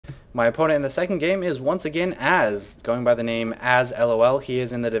My opponent in the second game is once again Az, going by the name As LOL. He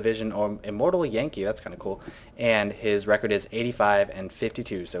is in the division Immortal Yankee. That's kind of cool. And his record is 85 and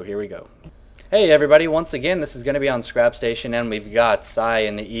 52. So here we go. Hey everybody, once again, this is going to be on Scrap Station, and we've got PsY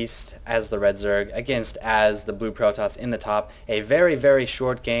in the east as the red Zerg against Az the blue Protoss in the top. A very, very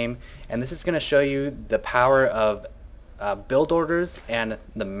short game, and this is going to show you the power of build orders and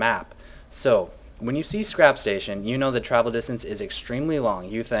the map. So, when you see Scrap Station, you know the travel distance is extremely long.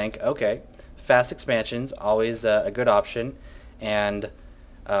 You think, okay, fast expansion's always a good option, and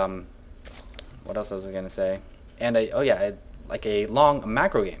what else was I going to say? And like a long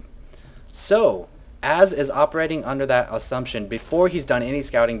macro game. So, Az is operating under that assumption before he's done any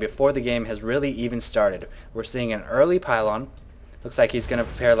scouting, before the game has really even started. We're seeing an early pylon. Looks like he's going to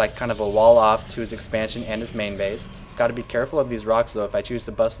prepare like kind of a wall off to his expansion and his main base. Got to be careful of these rocks though. If I choose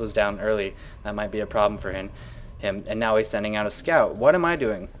to bust those down early, that might be a problem for him. And now he's sending out a scout. What am I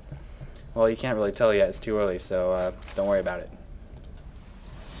doing? Well, you can't really tell yet. It's too early, so don't worry about it.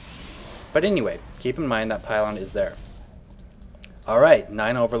 But anyway, keep in mind that pylon is there. Alright,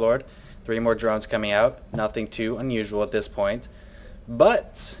 9 Overlord. 3 more drones coming out. Nothing too unusual at this point.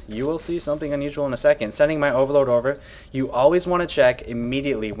 But you will see something unusual in a second. Sending my Overlord over. You always want to check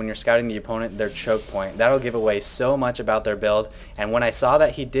immediately when you're scouting the opponent their choke point. That'll give away so much about their build. And when I saw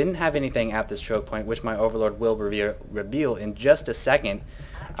that he didn't have anything at this choke point, which my Overlord will reveal in just a second,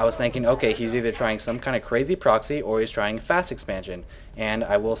 I was thinking, okay, he's either trying some kind of crazy proxy or he's trying fast expansion. And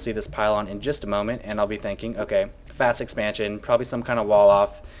I will see this pylon in just a moment, and I'll be thinking, okay, fast expansion, probably some kind of wall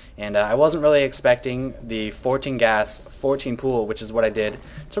off. And I wasn't really expecting the 14 gas, 14 pool, which is what I did,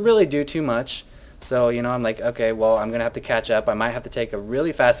 to really do too much. So, you know, I'm like, okay, well, I'm going to have to catch up. I might have to take a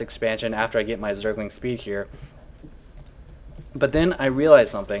really fast expansion after I get my Zergling speed here. But then I realized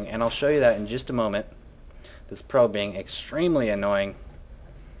something, and I'll show you that in just a moment. This probe being extremely annoying.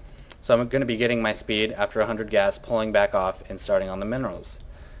 So I'm going to be getting my speed after 100 gas, pulling back off, and starting on the minerals.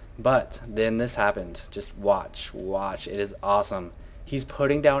 But then this happened. Just watch. It is awesome. He's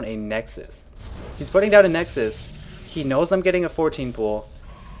putting down a Nexus. He knows I'm getting a 14 pool,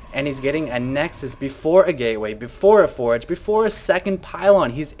 and he's getting a Nexus before a gateway, before a forge, before a second pylon.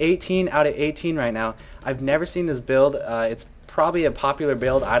 He's 18 out of 18 right now. I've never seen this build. It's probably a popular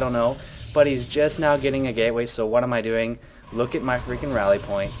build, I don't know, but he's just now getting a gateway. So what am I doing? Look at my freaking rally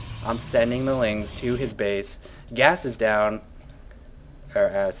point. I'm sending the lings to his base. Gas is down.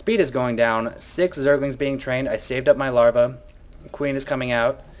 Speed is going down. 6 Zerglings being trained. I saved up my larva. Queen is coming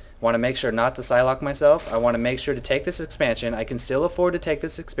out. Want to make sure not to Psylock myself. I want to make sure to take this expansion. I can still afford to take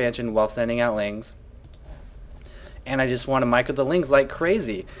this expansion while sending out lings. And I just want to micro the lings like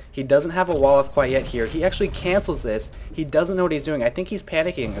crazy. He doesn't have a wall off quite yet here. He actually cancels this. He doesn't know what he's doing. I think he's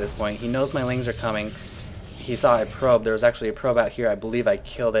panicking at this point. He knows my lings are coming. He saw a probe. There was actually a probe out here. I believe I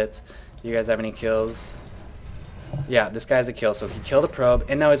killed it. You guys have any kills? Yeah, this guy's a kill. So he killed a probe,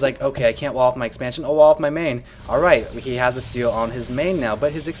 and now he's like, okay, I can't wall off my expansion. I'll wall off my main. Alright, he has a seal on his main now,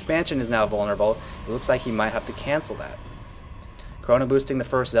 but his expansion is now vulnerable. It looks like he might have to cancel that. Chrono boosting the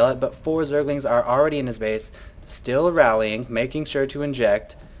first zealot, but 4 Zerglings are already in his base, still rallying, making sure to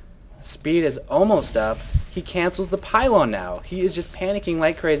inject. Speed is almost up. He cancels the pylon now. He is just panicking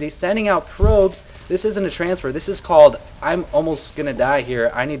like crazy, sending out probes. This isn't a transfer. This is called, I'm almost going to die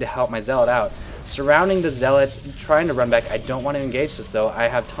here. I need to help my zealot out. Surrounding the zealots, trying to run back. I don't want to engage this though. I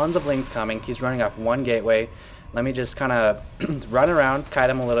have tons of lings coming. He's running off 1 gateway. Let me just kind of run around, kite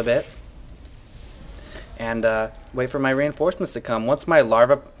him a little bit, and wait for my reinforcements to come. Once my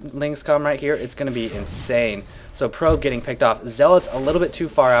larva lings come right here, it's going to be insane. So probe getting picked off. Zealots a little bit too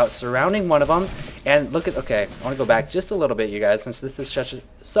far out, surrounding one of them. And look at, okay, I want to go back just a little bit, you guys. Since this is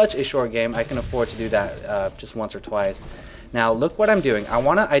such a short game, I can afford to do that just once or twice. Now look what I'm doing. I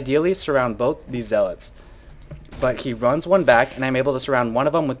want to ideally surround both these zealots. But he runs one back, and I'm able to surround one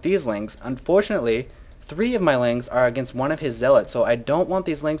of them with these lings. Unfortunately, 3 of my lings are against one of his zealots, so I don't want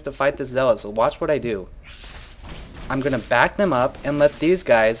these lings to fight this zealot. So watch what I do. I'm going to back them up and let these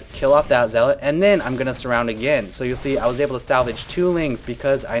guys kill off that zealot, and then I'm going to surround again. So you'll see I was able to salvage 2 lings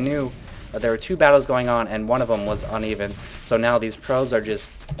because I knew that there were 2 battles going on and one of them was uneven. So now these probes are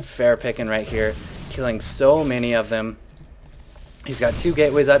just fair picking right here, killing so many of them. He's got 2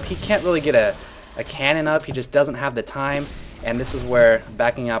 gateways up. He can't really get a cannon up. He just doesn't have the time. And this is where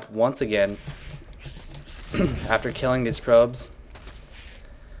backing up once again, after killing these probes,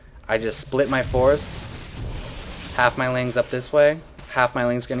 I just split my force. Half my lings up this way. Half my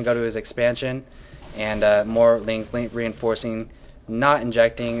lings going to go to his expansion. And more lings reinforcing not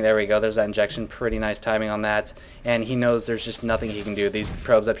injecting. There we go. There's that injection. Pretty nice timing on that. And he knows there's just nothing he can do. These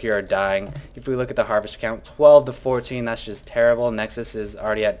probes up here are dying. If we look at the harvest count, 12 to 14, that's just terrible. Nexus is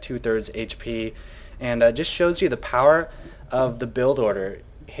already at 2/3 HP. And just shows you the power of the build order.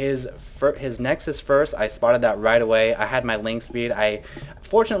 His Nexus first, I spotted that right away. I had my link speed.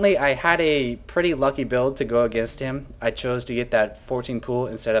 Fortunately, I had a pretty lucky build to go against him. I chose to get that 14 pool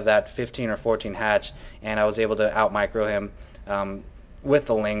instead of that 15 or 14 hatch, and I was able to out micro him with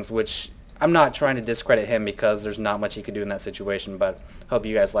the lings, which I'm not trying to discredit him because there's not much he could do in that situation, but hope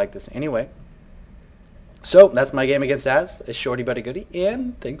you guys like this anyway. So that's my game against Az, a shorty but a goodie,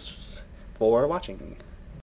 and thanks for watching.